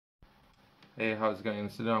Hey, how's it going?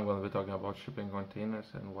 Today I'm going to be talking about shipping containers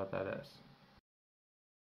and what that is.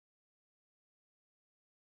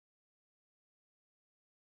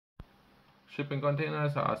 Shipping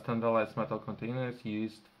containers are standardized metal containers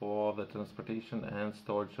used for the transportation and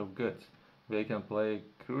storage of goods. They can play a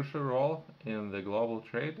crucial role in the global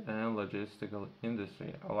trade and logistical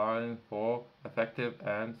industry, allowing for effective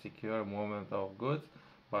and secure movement of goods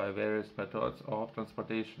by various methods of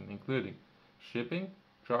transportation, including shipping,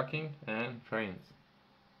 trucking, and trains.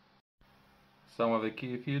 Some of the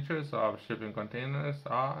key features of shipping containers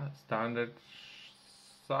are standard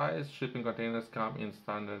size. Shipping containers come in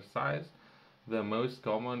standard size, the most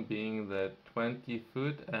common being the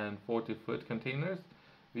 20-foot and 40-foot containers.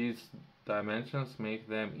 These dimensions make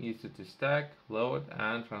them easy to stack, load,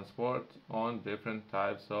 and transport on different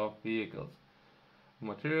types of vehicles.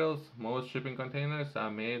 Materials: most shipping containers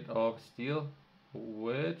are made of steel,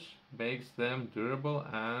 which makes them durable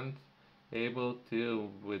and able to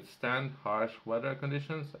withstand harsh weather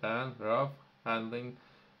conditions and rough handling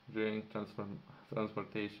during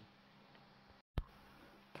transportation.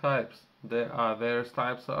 Types: there are various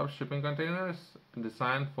types of shipping containers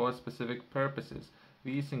designed for specific purposes.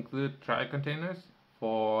 These include dry containers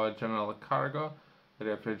for general cargo,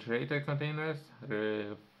 refrigerated containers,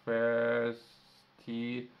 reefers,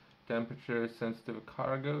 temperature sensitive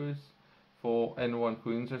cargoes. For anyone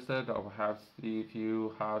who is interested, or perhaps if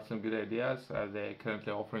you have some good ideas, they're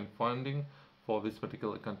currently offering funding for these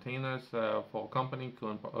particular containers for a company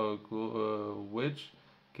which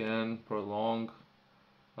can prolong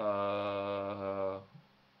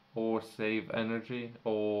or save energy,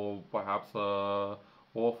 or perhaps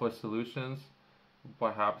offer solutions,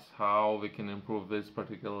 perhaps how we can improve this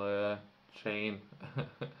particular chain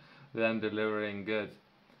than delivering goods.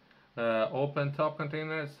 Open top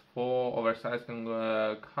containers for oversized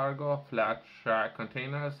cargo, flat track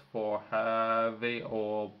containers for heavy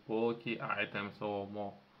or bulky items or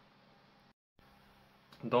more.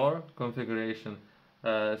 Door configuration.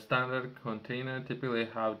 Standard container typically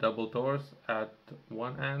have double doors at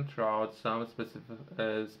one end. Throughout some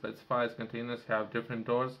specified containers have different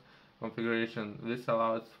doors configuration. This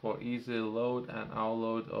allows for easy load and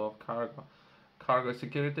unload of cargo. Cargo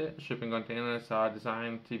security. Shipping containers are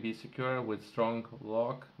designed to be secure with strong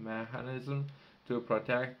lock mechanism to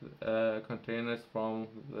protect containers from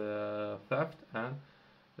theft and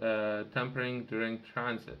tampering during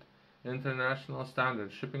transit. International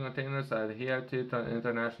standards. Shipping containers adhere to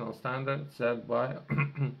international standards set by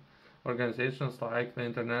organizations like the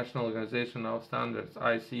International Organization of Standards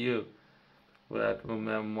 (ICU), that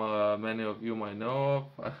many of you might know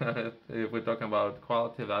of. If we're talking about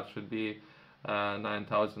quality, that should be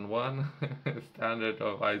 9001 standard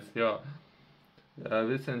of ICO.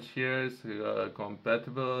 This ensures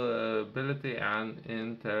compatibility and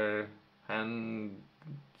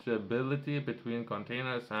interchangeability between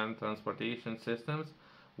containers and transportation systems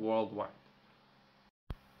worldwide.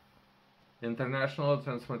 International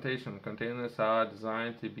transportation. Containers are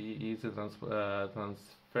designed to be easily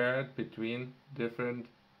transferred between different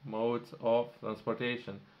modes of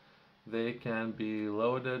transportation. They can be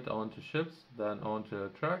loaded onto ships, then onto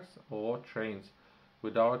trucks or trains,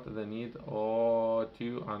 without the need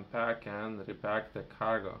to unpack and repack the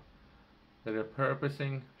cargo. The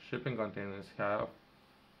repurposing. Shipping containers have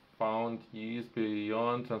found use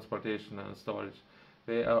beyond transportation and storage.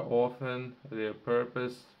 They are often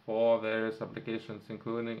repurposed for various applications,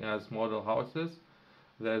 including as model houses.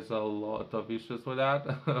 There's a lot of issues with that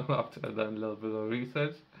after I've done a little bit of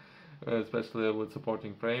research, especially with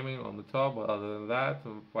supporting framing on the top. But other than that,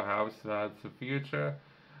 perhaps that's the future,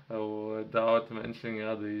 without mentioning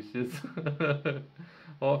other issues.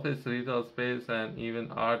 Office, retail space, and even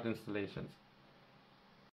art installations.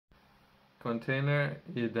 Container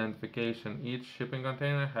identification. Each shipping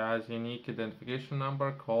container has a unique identification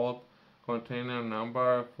number called container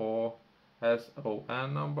number for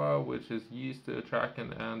SON number, which is used to track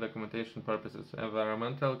and documentation purposes.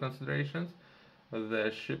 Environmental considerations.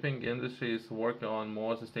 The shipping industry is working on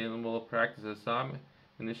more sustainable practices. Some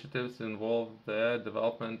initiatives involve the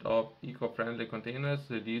development of eco-friendly containers,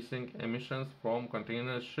 reducing emissions from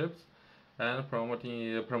container ships, and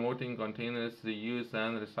promoting containers reuse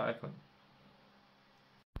and recycling.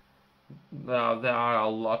 There are a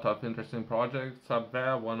lot of interesting projects up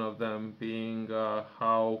there, one of them being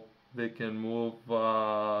how they can move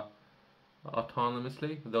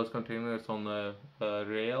autonomously those containers on the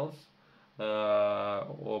rails,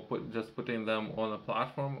 or putting them on a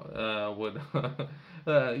platform would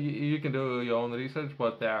you can do your own research,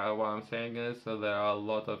 but what I'm saying is there are a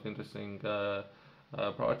lot of interesting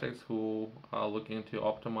projects who are looking to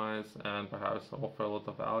optimize and perhaps offer a lot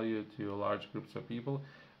of value to large groups of people.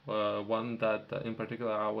 One that in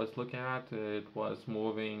particular I was looking at, it was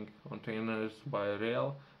moving containers by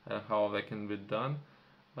rail and how that can be done.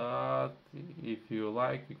 Uh, if you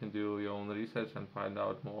like, you can do your own research and find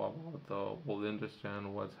out more about the whole industry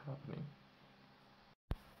and what's happening.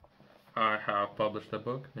 I have published a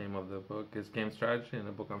book. Name of the book is Game Strategy. In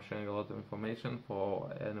the book, I'm sharing a lot of information for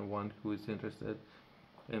anyone who is interested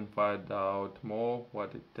in find out more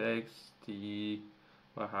what it takes, the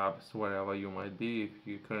perhaps wherever you might be. If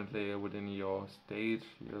you currently within your stage,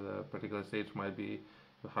 the particular stage might be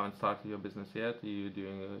you haven't started your business yet. You're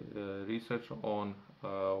doing research on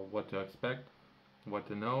what to expect, what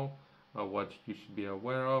to know, what you should be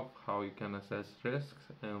aware of, how you can assess risks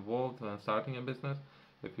involved when starting a business.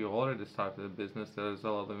 If you already started a business, there's a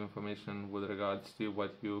lot of information with regards to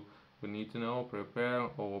what you would need to know, prepare,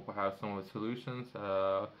 or perhaps some of the solutions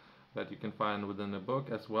that you can find within the book,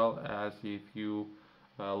 as well as if you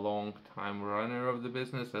a long time runner of the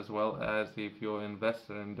business, as well as if you're an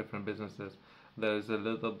investor in different businesses. There's a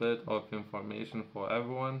little bit of information for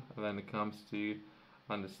everyone when it comes to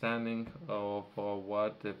understanding of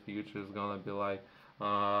what the future is gonna be like.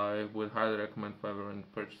 I would highly recommend for everyone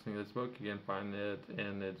purchasing this book. You can find it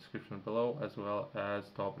in the description below, as well as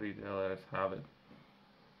top retailers have it.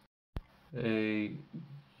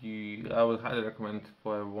 I would highly recommend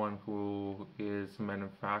for everyone who is a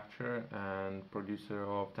manufacturer and producer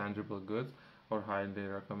of tangible goods. I would highly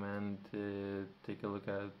recommend to take a look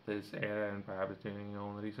at this area and perhaps doing your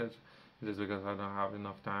own research. Just because I don't have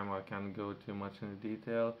enough time, I can't go too much into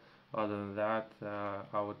detail. Other than that,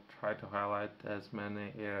 I would try to highlight as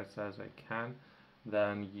many areas as I can.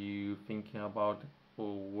 Then you thinking about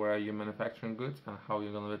where you're manufacturing goods and how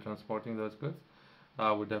you're going to be transporting those goods.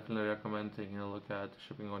 I would definitely recommend taking a look at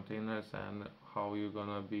shipping containers and how you're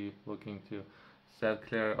gonna be looking to set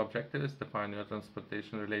clear objectives, define your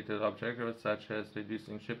transportation related objectives such as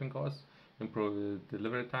reducing shipping costs, improve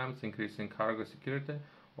delivery times, increasing cargo security,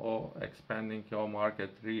 or expanding your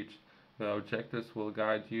market reach. The objectives will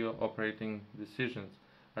guide your operating decisions.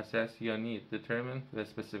 Assess your need. Determine the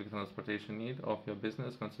specific transportation need of your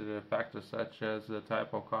business. Consider factors such as the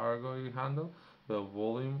type of cargo you handle, the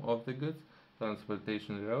volume of the goods,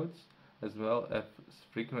 transportation routes, as well as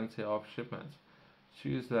frequency of shipments.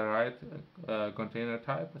 Choose the right container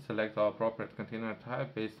type. Select the appropriate container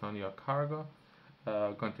type based on your cargo.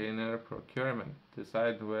 Container procurement.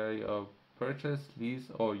 Decide where you purchase, lease,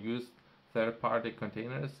 or use third-party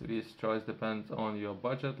containers. This choice depends on your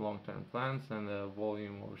budget, long-term plans, and the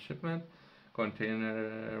volume of shipment.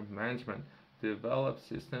 Container management. Develop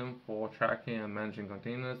system for tracking and managing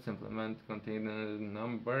containers. Implement container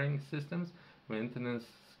numbering systems, maintenance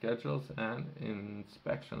schedules, and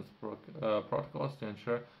inspections protocols to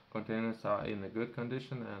ensure containers are in a good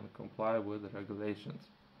condition and comply with the regulations.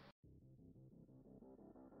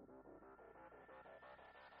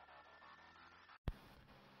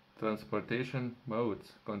 Transportation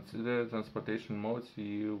modes. Consider transportation modes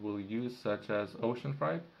you will use, such as ocean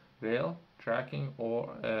freight, rail, tracking,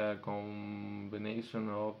 or a combination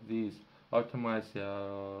of these. Optimize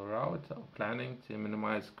your route planning to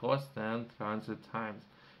minimize cost and transit times.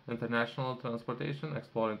 International transportation.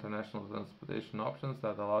 Explore international transportation options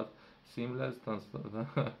that allow seamless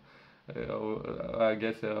I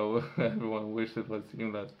guess everyone wishes it was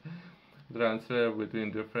seamless transfer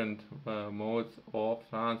between different modes of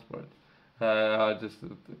transport. Just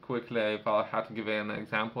quickly, if I had to give an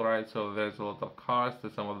example, right? So there's a lot of cars.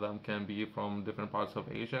 Some of them can be from different parts of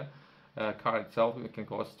Asia. Car itself it can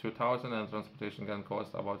cost 2,000, and transportation can cost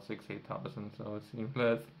about 6-8,000. So it's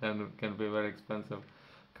seamless and it can be very expensive.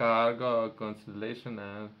 Cargo consideration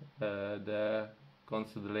and the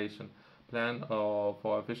consideration plan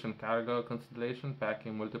for efficient cargo consolidation,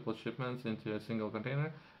 packing multiple shipments into a single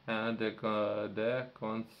container, and the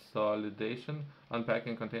consolidation,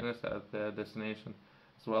 unpacking containers at the destination,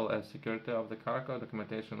 as well as security of the cargo,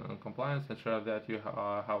 documentation and compliance. Ensure that you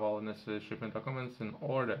have all necessary shipment documents in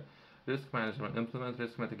order. Risk management. Implement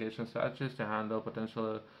risk mitigation strategies to handle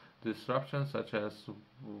potential disruptions such as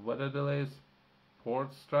weather delays, port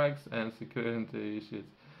strikes, and security issues.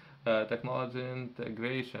 Technology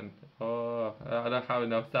integration. Oh, I don't have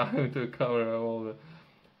enough time to cover all the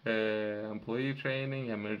employee training,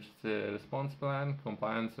 emergency response plan,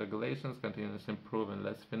 compliance regulations, continuous improvement.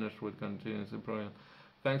 Let's finish with continuous improvement.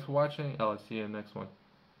 Thanks for watching. I'll see you in the next one.